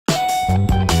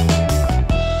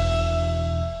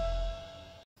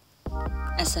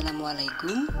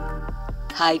Assalamualaikum.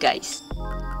 Hi guys,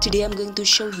 today I'm going to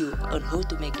show you on how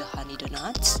to make the honey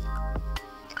donuts.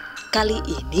 Kali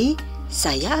ini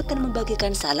saya akan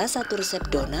membagikan salah satu resep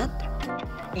donat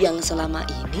yang selama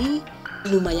ini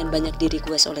lumayan banyak di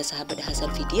request oleh sahabat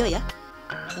Hasan Video ya,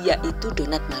 yaitu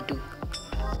donat madu.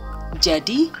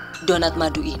 Jadi donat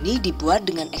madu ini dibuat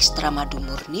dengan ekstra madu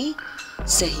murni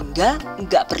sehingga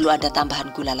nggak perlu ada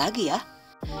tambahan gula lagi ya.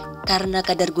 Karena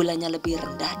kadar gulanya lebih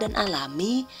rendah dan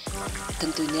alami,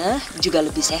 tentunya juga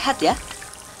lebih sehat ya.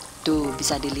 Tuh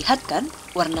bisa dilihat kan,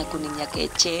 warna kuningnya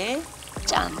kece,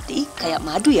 cantik kayak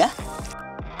madu ya.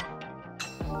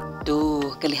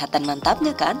 Tuh kelihatan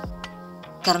mantapnya kan?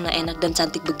 Karena enak dan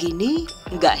cantik begini,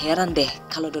 nggak heran deh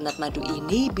kalau donat madu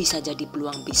ini bisa jadi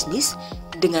peluang bisnis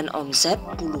dengan omset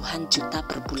puluhan juta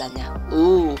per bulannya.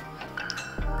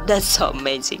 That's so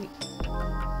amazing.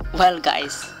 Well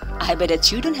guys, I bet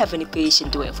that you don't have any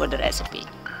patience to wait for the recipe.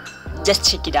 Just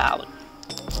check it out.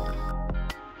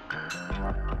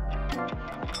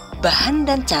 Bahan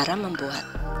dan cara membuat.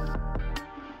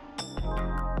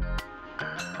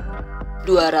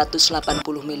 280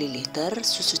 ml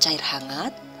susu cair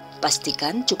hangat.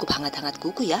 Pastikan cukup hangat-hangat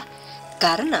kuku ya.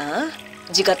 Karena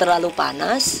jika terlalu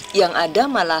panas, yang ada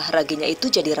malah raginya itu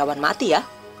jadi rawan mati ya.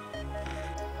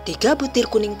 3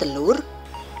 butir kuning telur,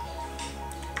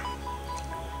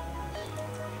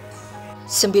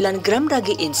 9 gram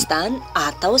ragi instan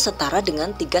atau setara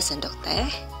dengan 3 sendok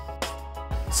teh.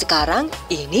 Sekarang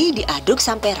ini diaduk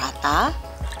sampai rata.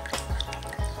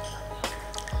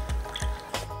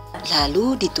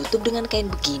 Lalu ditutup dengan kain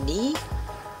begini.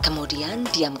 Kemudian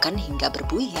diamkan hingga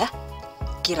berbuih ya.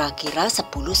 Kira-kira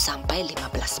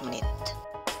 10-15 menit.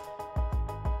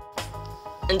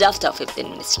 And after 15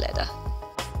 minutes later.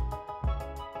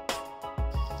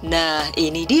 Nah,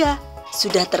 ini dia.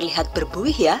 Sudah terlihat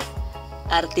berbuih ya.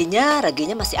 Artinya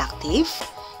raginya masih aktif.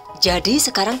 Jadi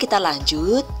sekarang kita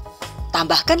lanjut.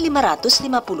 Tambahkan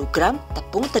 550 gram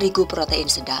tepung terigu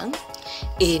protein sedang.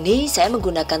 Ini saya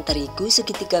menggunakan terigu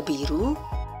segitiga biru.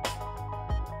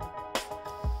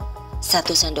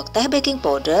 1 sendok teh baking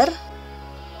powder.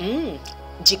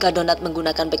 Jika donat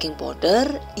menggunakan baking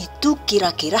powder, itu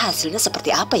kira-kira hasilnya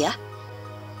seperti apa ya?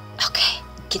 Oke,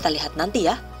 kita lihat nanti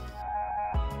ya.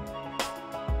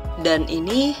 Dan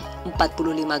ini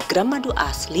 45 gram madu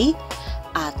asli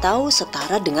atau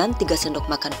setara dengan 3 sendok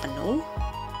makan penuh.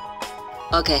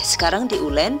 Oke, sekarang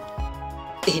diulen.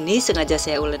 Ini sengaja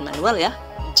saya ulen manual ya.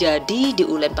 Jadi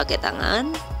diulen pakai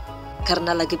tangan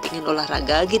karena lagi pingin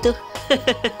olahraga gitu.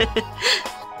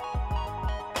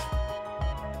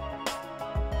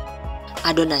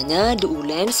 Adonannya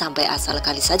diulen sampai asal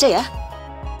kali saja ya.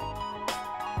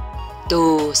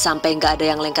 Tuh, sampai nggak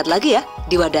ada yang lengket lagi ya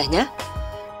di wadahnya.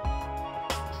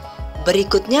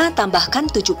 Berikutnya tambahkan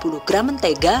 70 gram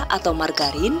mentega atau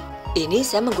margarin. Ini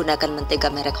saya menggunakan mentega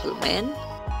merek Holman.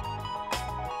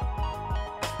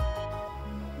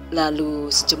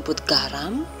 Lalu sejemput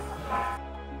garam.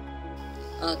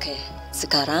 Oke,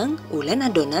 sekarang ulen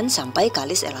adonan sampai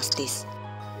kalis elastis.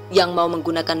 Yang mau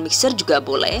menggunakan mixer juga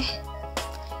boleh.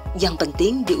 Yang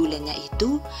penting diulennya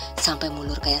itu sampai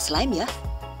mulur kayak slime ya.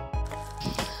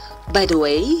 By the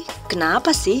way,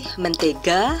 kenapa sih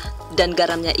mentega dan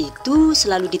garamnya itu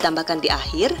selalu ditambahkan di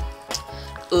akhir?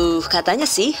 Katanya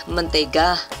sih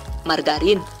mentega,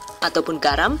 margarin, ataupun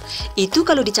garam itu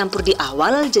kalau dicampur di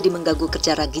awal jadi mengganggu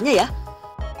kerja raginya ya.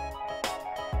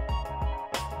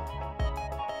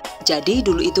 Jadi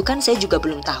dulu itu kan saya juga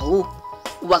belum tahu.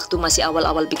 Waktu masih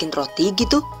awal-awal bikin roti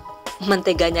gitu,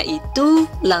 menteganya itu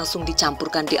langsung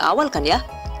dicampurkan di awal kan ya.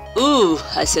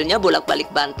 Hasilnya bolak-balik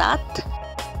bantat.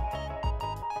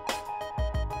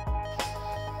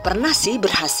 Pernah sih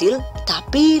berhasil,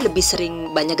 tapi lebih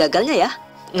sering banyak gagalnya ya.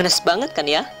 Ngenes banget kan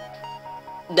ya.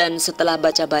 Dan setelah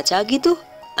baca-baca gitu,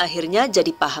 akhirnya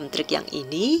jadi paham trik yang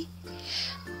ini.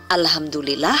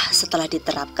 Alhamdulillah setelah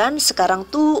diterapkan, sekarang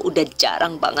tuh udah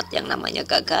jarang banget yang namanya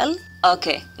gagal.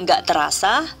 Oke, nggak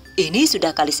terasa, ini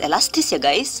sudah kalis elastis ya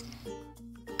guys.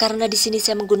 Karena di sini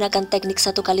saya menggunakan teknik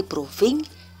 1 kali proofing,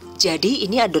 jadi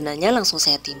ini adonannya langsung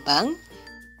saya timbang.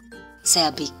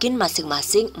 Saya bikin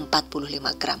masing-masing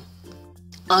 45 gram.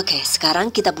 Oke,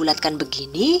 sekarang kita bulatkan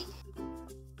begini.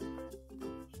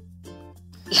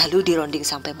 Lalu dironding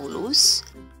sampai mulus.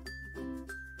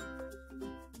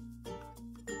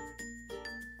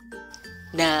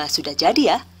 Nah, sudah jadi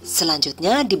ya.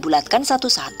 Selanjutnya dibulatkan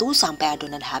satu-satu sampai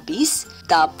adonan habis.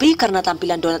 Tapi karena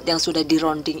tampilan donat yang sudah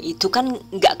dironding itu kan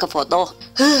nggak kefoto.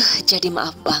 Jadi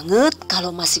maaf banget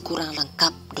kalau masih kurang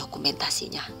lengkap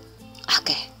dokumentasinya.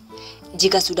 Oke.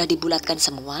 Jika sudah dibulatkan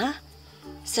semua,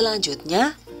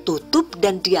 selanjutnya Tutup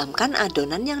dan diamkan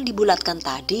adonan yang dibulatkan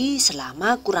tadi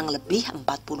selama kurang lebih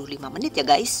 45 menit ya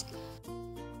guys.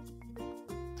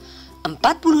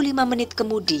 45 menit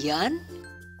kemudian,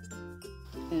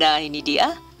 nah ini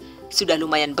dia, sudah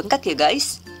lumayan bengkak ya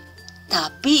guys.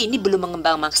 Tapi ini belum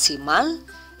mengembang maksimal,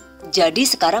 jadi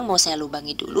sekarang mau saya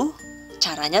lubangi dulu.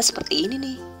 Caranya seperti ini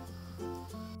nih.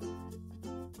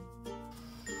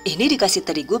 Ini dikasih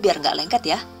terigu biar nggak lengket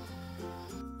ya.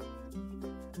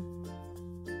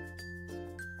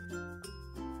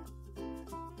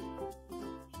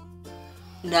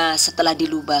 Nah, setelah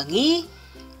dilubangi,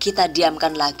 kita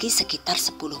diamkan lagi sekitar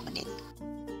 10 menit.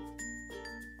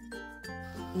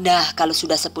 Nah, kalau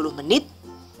sudah 10 menit,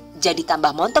 jadi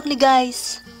tambah montok nih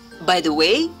guys. By the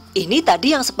way, ini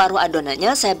tadi yang separuh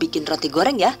adonannya saya bikin roti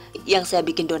goreng ya. Yang saya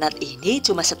bikin donat ini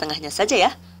cuma setengahnya saja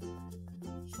ya.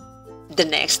 The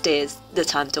next is the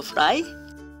time to fry.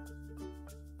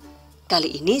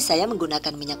 Kali ini saya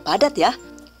menggunakan minyak padat ya.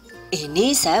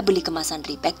 Ini saya beli kemasan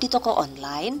repack di toko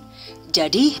online.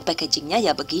 Jadi packagingnya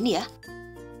ya begini ya.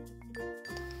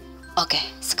 Oke,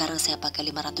 sekarang saya pakai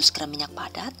 500 gram minyak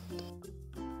padat.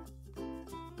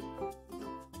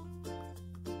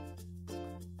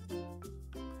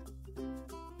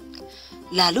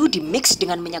 Lalu dimix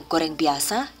dengan minyak goreng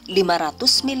biasa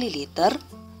 500 ml.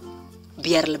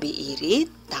 Biar lebih irit,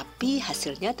 tapi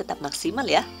hasilnya tetap maksimal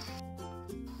ya.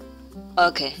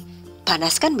 Oke,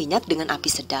 panaskan minyak dengan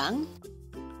api sedang.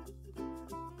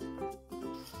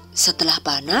 Setelah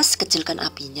panas, kecilkan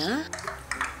apinya.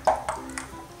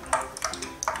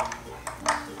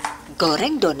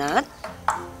 Goreng donat.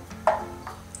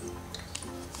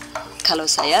 Kalau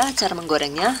saya cara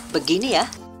menggorengnya begini ya.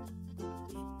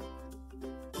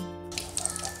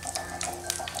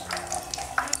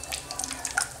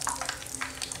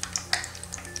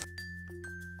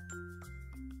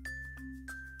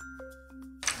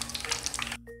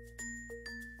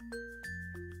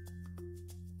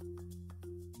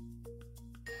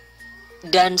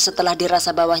 Dan setelah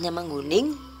dirasa bawahnya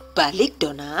menguning, balik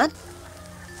donat.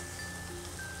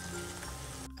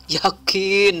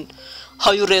 Yakin,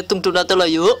 hayu retung donatnya lah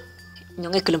yuk.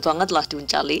 Nyongnya gelem banget lah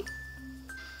diuncali.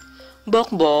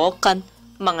 Bok-bokan,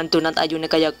 mangan donat ayune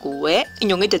kayak kue,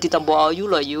 nyongnya jadi tambah ayu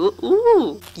lah yuk.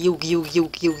 Yuk,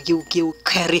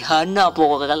 kerihana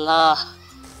pokoknya lah.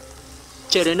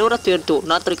 Jarene ora doyan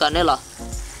donat rikane lah.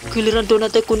 Giliran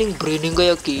donatnya kuning bening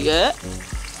kayak kie,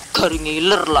 garing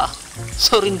ngiler lah.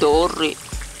 Sorindori.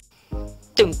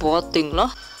 Ting poting lah.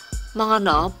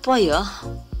 Mangan apa ya?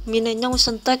 Minenya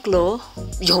wis entek loh.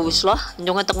 Ya wis lah,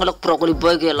 nyong entek ngelok brokoli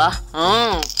bae lah.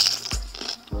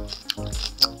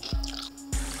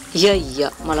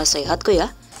 Iya, malah sehat kok ya.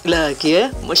 Lagi ya,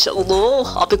 Masya Allah,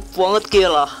 apik banget ke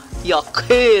lah.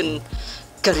 Yakin.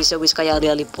 Garisnya wis kayak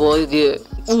ali-ali boy ge.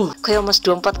 Kayak Mas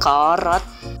 24 karat.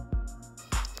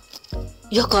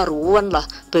 Ya karuan lah,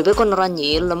 bebek kon ora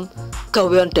nyilem.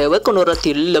 Gawean dewek kon ora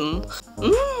dilem.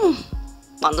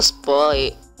 Pantes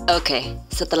boy. Oke,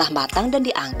 setelah matang dan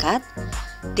diangkat,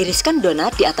 tiriskan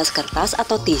donat di atas kertas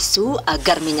atau tisu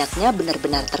agar minyaknya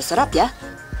benar-benar terserap ya.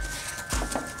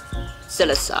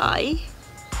 Selesai.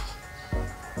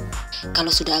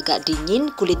 Kalau sudah agak dingin,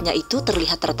 kulitnya itu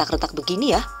terlihat retak-retak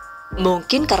begini ya.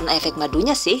 Mungkin karena efek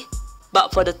madunya sih.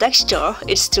 But for the texture,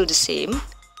 it's still the same.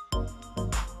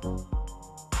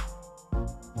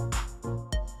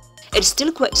 It's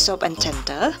still quite soft and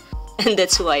tender, and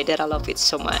that's why that I love it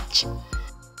so much.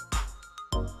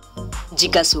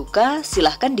 Jika suka,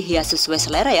 silahkan dihias sesuai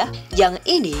selera ya. Yang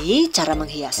ini cara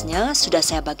menghiasnya sudah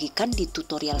saya bagikan di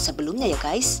tutorial sebelumnya ya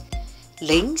guys.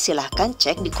 Link silahkan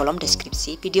cek di kolom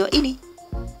deskripsi video ini.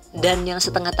 Dan yang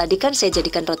setengah tadi kan saya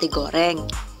jadikan roti goreng.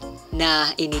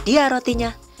 Nah ini dia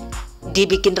rotinya.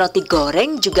 Dibikin roti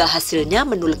goreng juga hasilnya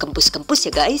menul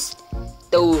kempus-kempus ya guys.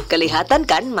 Tuh kelihatan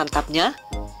kan mantapnya.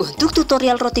 Untuk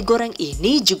tutorial roti goreng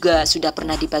ini juga sudah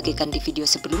pernah dibagikan di video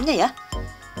sebelumnya ya.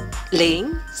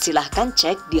 Link silahkan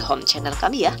cek di home channel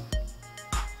kami ya.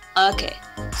 Okay,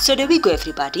 so there we go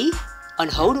everybody on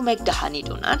how to make the honey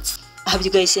donuts. I hope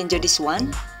you guys enjoy this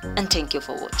one and thank you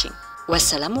for watching.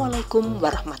 Wassalamualaikum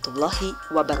warahmatullahi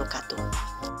wabarakatuh.